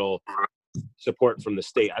hefty little support from the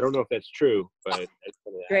state. I don't know if that's true, but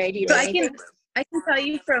Gray, do you So know I anything? can tell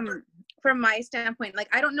you from my standpoint, like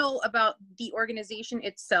I don't know about the organization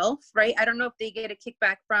itself, right? I don't know if they get a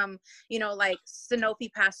kickback from, like Sanofi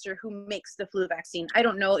Pasteur who makes the flu vaccine. I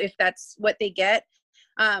don't know if that's what they get.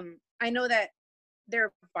 I know that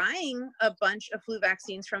they're buying a bunch of flu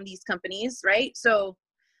vaccines from these companies, right? So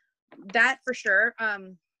that for sure.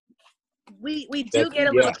 We do get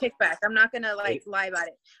a little kickback. I'm not gonna lie about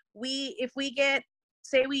it. If we get,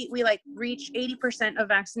 say we like reach 80% of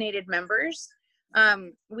vaccinated members,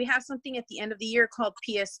 we have something at the end of the year called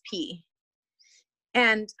PSP,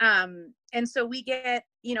 and so we get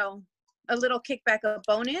a little kickback, a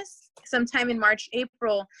bonus sometime in March,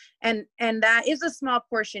 April, and that is a small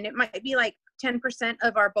portion. It might be like 10%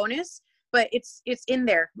 of our bonus, but it's in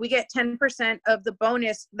there. We get 10% of the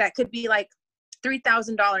bonus. That could be like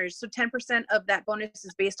 $3,000. So 10% of that bonus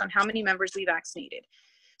is based on how many members we vaccinated.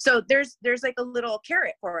 So there's like a little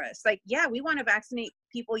carrot for us. Like, yeah, we want to vaccinate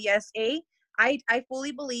people. Yes, I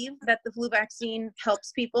fully believe that the flu vaccine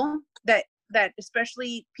helps people, that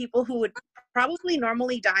especially people who would probably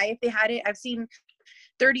normally die if they had it. I've seen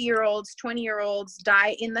 30-year-olds, 20-year-olds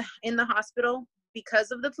die in the hospital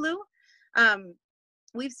because of the flu.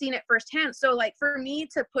 We've seen it firsthand. So like for me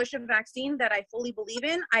to push a vaccine that I fully believe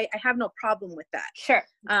in, I have no problem with that. Sure.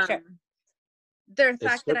 The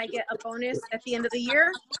fact that I get a bonus at the end of the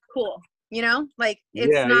year, cool. you know, like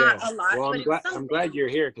it's Yeah, not yeah. a lot, Well, but it's something. I'm glad you're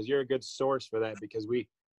here because you're a good source for that, because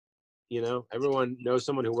everyone knows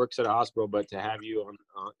someone who works at a hospital, but to have you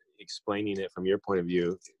on explaining it from your point of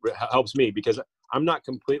view helps me, because I'm not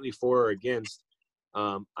completely for or against.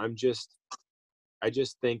 I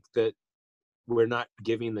just think that we're not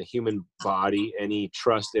giving the human body any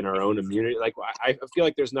trust in our own immunity. Like, I feel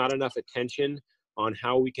like there's not enough attention on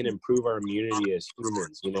how we can improve our immunity as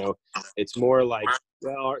humans. It's more like,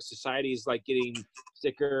 well, our society is like getting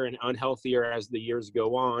sicker and unhealthier as the years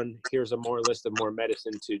go on. Here's a list of more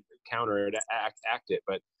medicine to counter it, act it.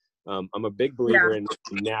 But I'm a big believer in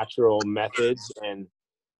natural methods, and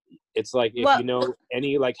it's like, if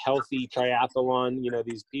any like healthy triathlon,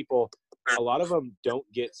 these people, a lot of them don't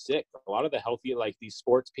get sick. A lot of the healthy, like these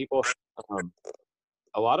sports people,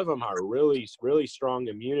 a lot of them are really, really strong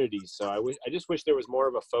immunity. So I just wish there was more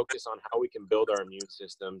of a focus on how we can build our immune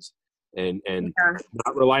systems and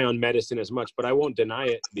not rely on medicine as much. But I won't deny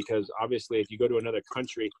it, because obviously if you go to another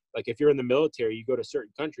country, like if you're in the military, you go to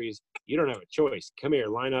certain countries, you don't have a choice. Come here,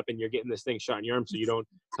 line up, and you're getting this thing shot in your arm so you don't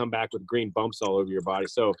come back with green bumps all over your body.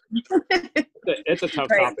 So it's a tough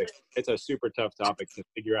topic. It's a super tough topic to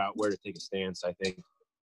figure out where to take a stance, I think.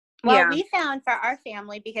 Well, we found for our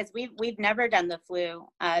family, because we've never done the flu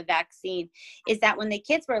vaccine, is that when the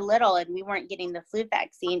kids were little and we weren't getting the flu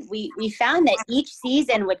vaccine, we found that each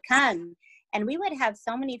season would come and we would have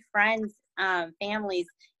so many friends, families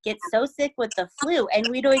get so sick with the flu, and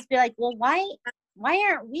we'd always be like, well, why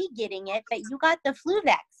aren't we getting it, but you got the flu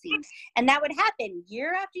vaccine? And that would happen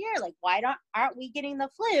year after year. Like, why aren't we getting the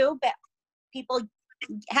flu, but people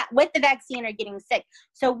with the vaccine are getting sick?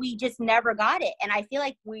 So we just never got it. And I feel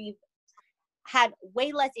like we've had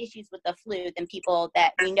way less issues with the flu than people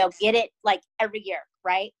that we know get it like every year,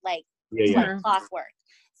 right? Like, like clockwork.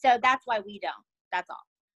 So that's why we don't. That's all.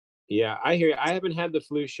 Yeah, I hear you. I haven't had the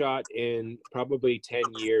flu shot in probably 10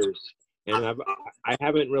 years, and I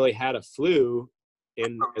haven't really had a flu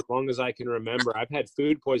in as long as I can remember. I've had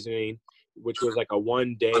food poisoning, which was like a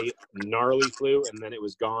 1-day gnarly flu, and then it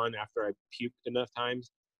was gone after I puked enough times.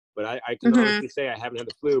 But I can honestly say I haven't had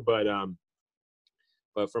the flu.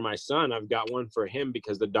 But for my son, I've got one for him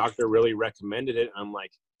because the doctor really recommended it. I'm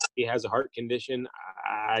like, he has a heart condition.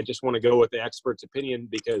 I just want to go with the expert's opinion,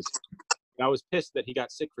 because I was pissed that he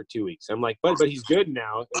got sick for 2 weeks. I'm like, but he's good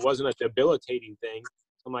now. It wasn't a debilitating thing.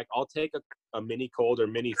 I'm like, I'll take a mini cold or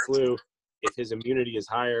mini flu if his immunity is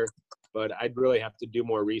higher, but I'd really have to do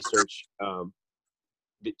more research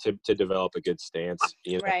to develop a good stance.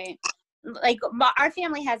 Right. Like, our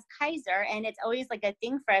family has Kaiser, and it's always like a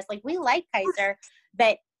thing for us. Like, we like Kaiser,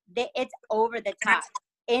 but it's over the top.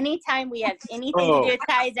 Anytime we have anything to do with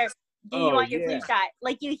Kaiser, do you want your flu shot?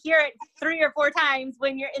 Like, you hear it 3 or 4 times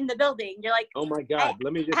when you're in the building. You're like, oh my God,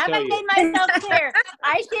 let me just tell you. Have I made myself clear?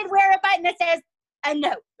 I should wear a button that says a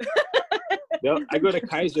no. No, I go to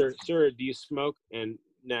Kaiser, sir, do you smoke? And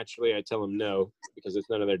naturally I tell them no, because it's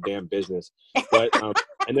none of their damn business. But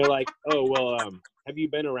and they're like, oh, well, have you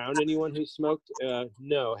been around anyone who smoked?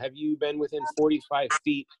 No. Have you been within 45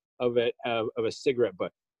 feet of a cigarette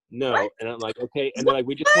butt? No. And I'm like, okay. And they're like,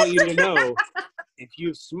 we just want you to know, if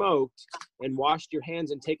you've smoked and washed your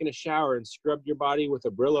hands and taken a shower and scrubbed your body with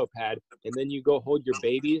a Brillo pad, and then you go hold your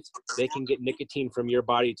babies, they can get nicotine from your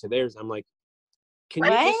body to theirs. I'm like, can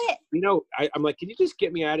I'm like, can you just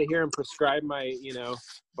get me out of here and prescribe my,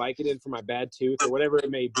 Vicodin for my bad tooth or whatever it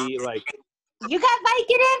may be? Like, you got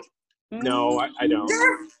Vicodin? No, I don't.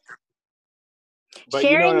 But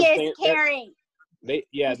sharing is caring.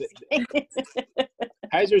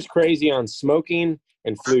 Kaiser's crazy on smoking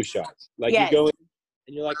and flu shots. Like, you go in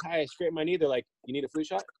and you're like, hi, I scraped my knee. They're like, you need a flu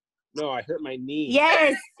shot? No, I hurt my knee.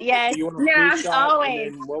 Yes. You want a flu shot?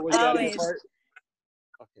 Always. What was that other part?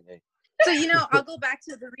 Okay. So, I'll go back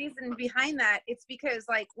to the reason behind that. It's because,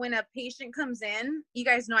 like, when a patient comes in, you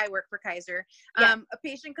guys know I work for Kaiser. A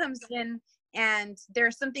patient comes in and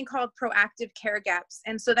there's something called proactive care gaps.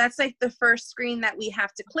 And so that's like the first screen that we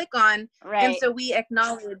have to click on. Right. And so we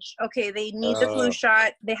acknowledge, okay, they need the flu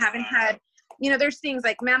shot. They haven't had, there's things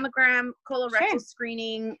like mammogram, colorectal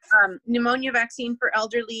screening, pneumonia vaccine for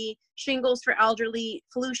elderly, shingles for elderly,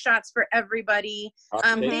 flu shots for everybody.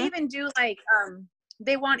 They even do like,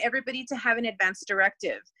 they want everybody to have an advance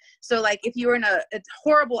directive. So like, if you were in a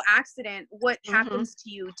horrible accident, what happens to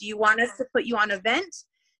you? Do you want us to put you on a vent?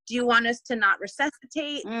 Do you want us to not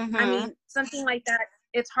resuscitate? I mean, something like that.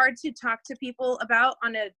 It's hard to talk to people about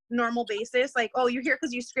on a normal basis. Like, oh, you're here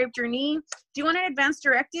because you scraped your knee. Do you want an advance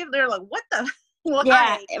directive? They're like, what the? Why?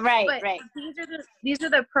 Yeah, right, but right. These are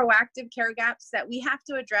the proactive care gaps that we have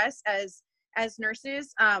to address as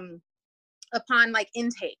nurses upon like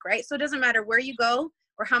intake, right? So it doesn't matter where you go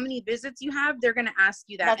or how many visits you have, they're going to ask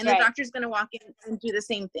you that. That's and right. the doctor's going to walk in and do the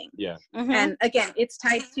same thing. Yeah. Mhm. And again, it's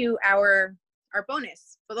tied to our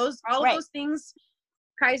bonus. For all Right. of those things,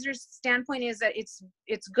 Kaiser's standpoint is that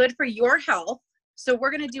it's good for your health. So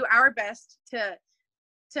we're going to do our best to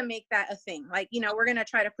make that a thing. Like, we're going to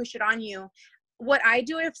try to push it on you. What I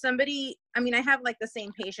do if somebody, I have like the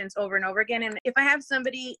same patients over and over again. And if I have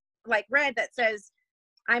somebody like Red that says,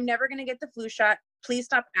 I'm never going to get the flu shot, please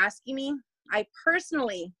stop asking me, I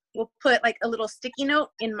personally will put like a little sticky note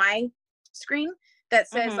in my screen that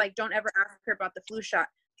says Mhm. like, don't ever ask her about the flu shot.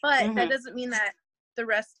 But Mhm. that doesn't mean that the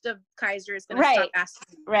rest of Kaiser is going to Right. stop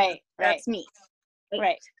asking me. Right. That's me.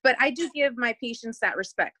 Right. But I do give my patients that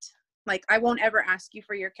respect. Like, I won't ever ask you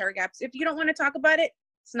for your care gaps. If you don't want to talk about it,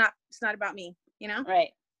 it's not about me,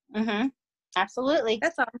 Right. Mm-hmm. Absolutely.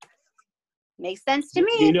 That's all. Makes sense to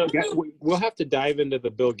me. We'll have to dive into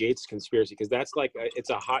the Bill Gates conspiracy, because that's like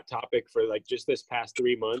it's a hot topic for like just this past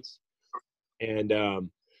 3 months, and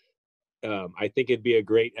I think it'd be a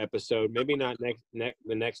great episode. Maybe not the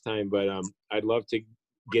next time, but I'd love to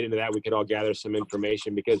get into that. We could all gather some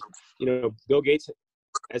information, because Bill Gates,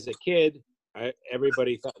 as a kid,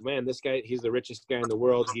 everybody thought, man, this guy, he's the richest guy in the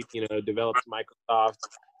world. He developed Microsoft,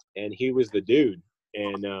 and he was the dude.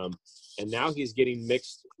 And now he's getting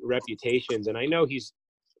mixed reputations. And I know he's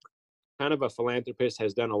kind of a philanthropist,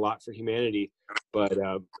 has done a lot for humanity, but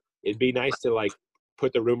it'd be nice to like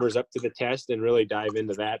put the rumors up to the test and really dive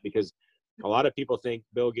into that, because a lot of people think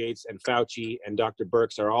Bill Gates and Fauci and Dr.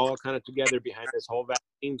 Birx are all kind of together behind this whole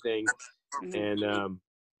vaccine thing. And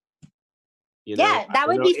yeah, that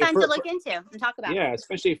would be fun to for, look into and talk about. Yeah,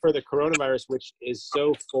 especially for the coronavirus, which is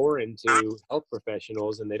so foreign to health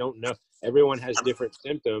professionals, and they don't know. Everyone has different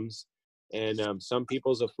symptoms, and some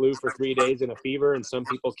people's a flu for 3 days and a fever, and some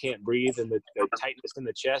people can't breathe and the tightness in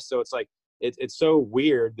the chest. So it's like it's so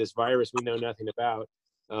weird, this virus we know nothing about.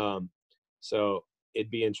 So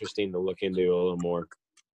it'd be interesting to look into a little more.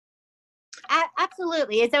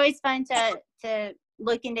 Absolutely, it's always fun to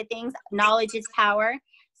look into things. Knowledge is power.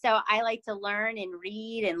 So I like to learn and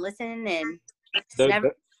read and listen, and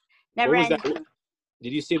never ending.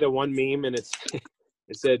 Did you see the one meme, and it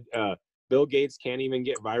said Bill Gates can't even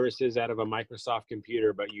get viruses out of a Microsoft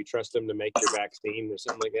computer, but you trust him to make your vaccine or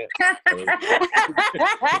something like that?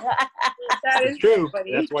 It's true.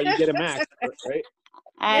 Funny. That's why you get a Mac, right?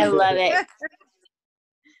 I love it.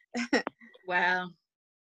 Wow.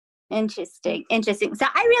 Interesting. So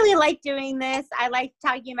I really like doing this. I like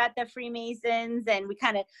talking about the Freemasons, and we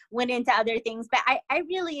kind of went into other things, but I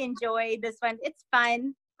really enjoy this one. It's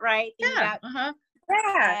fun, right? Yeah.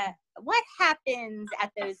 What happens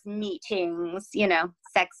at those meetings,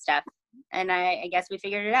 sex stuff. And I guess we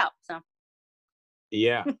figured it out. So.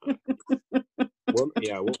 Yeah. We'll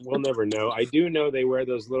never know. I do know they wear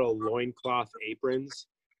those little loincloth aprons,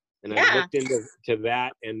 and I looked into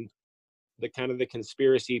that, and the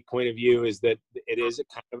conspiracy point of view is that it is a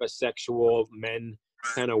kind of a sexual, men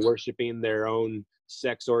kind of worshiping their own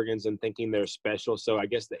sex organs and thinking they're special. So I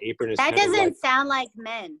guess the apron is that doesn't sound like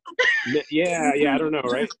men. Yeah, I don't know,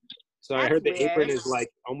 right? So I heard the weird. apron is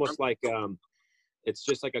like almost like it's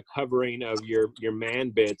just like a covering of your man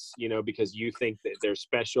bits, because you think that they're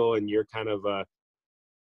special, and you're kind of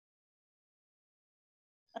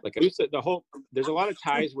like there's a lot of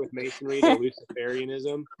ties with Masonry to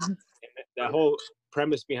Luciferianism, and the whole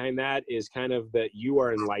premise behind that is kind of that you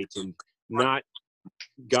are enlightened, not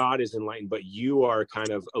God is enlightened, but you are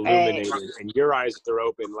kind of illuminated, and your eyes are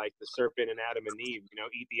open, like the serpent and Adam and Eve.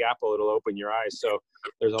 Eat the apple, it'll open your eyes. So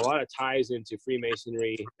there's a lot of ties into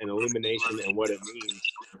Freemasonry and illumination and what it means.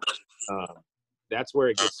 That's where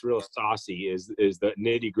it gets real saucy, is the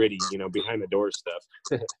nitty gritty, behind the door stuff.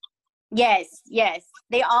 Yes.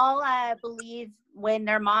 They all believe when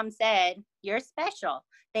their mom said, "You're special."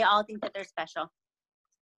 They all think that they're special.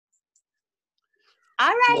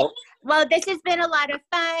 All right. Well, this has been a lot of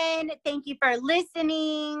fun. Thank you for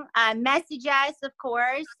listening. Message us, of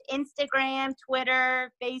course, Instagram,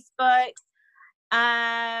 Twitter, Facebook.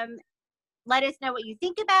 Let us know what you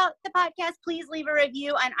think about the podcast. Please leave a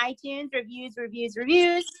review on iTunes. Reviews.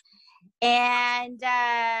 And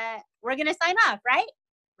we're going to sign off, right?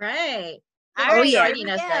 Right. All right, joining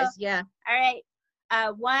us, guys. Yeah. All right.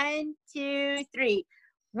 1, 2, 3.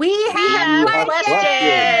 We have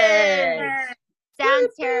questions.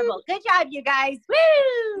 Sounds terrible. Good job, you guys.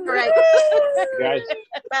 Woo! Right. You guys,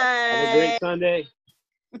 Bye. have a great Sunday.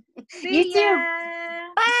 You too.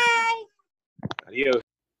 Bye. Adios.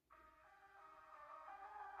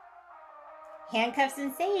 Handcuffs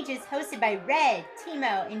and Sage is hosted by Red,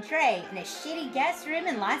 Timo, and Trey in a shitty guest room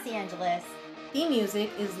in Los Angeles. Theme music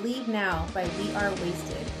is Leave Now by We Are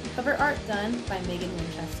Wasted. Cover art done by Megan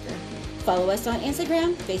Winchester. Follow us on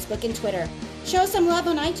Instagram, Facebook, and Twitter. Show us some love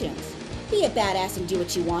on iTunes. Be a badass and do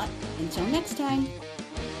what you want. Until next time.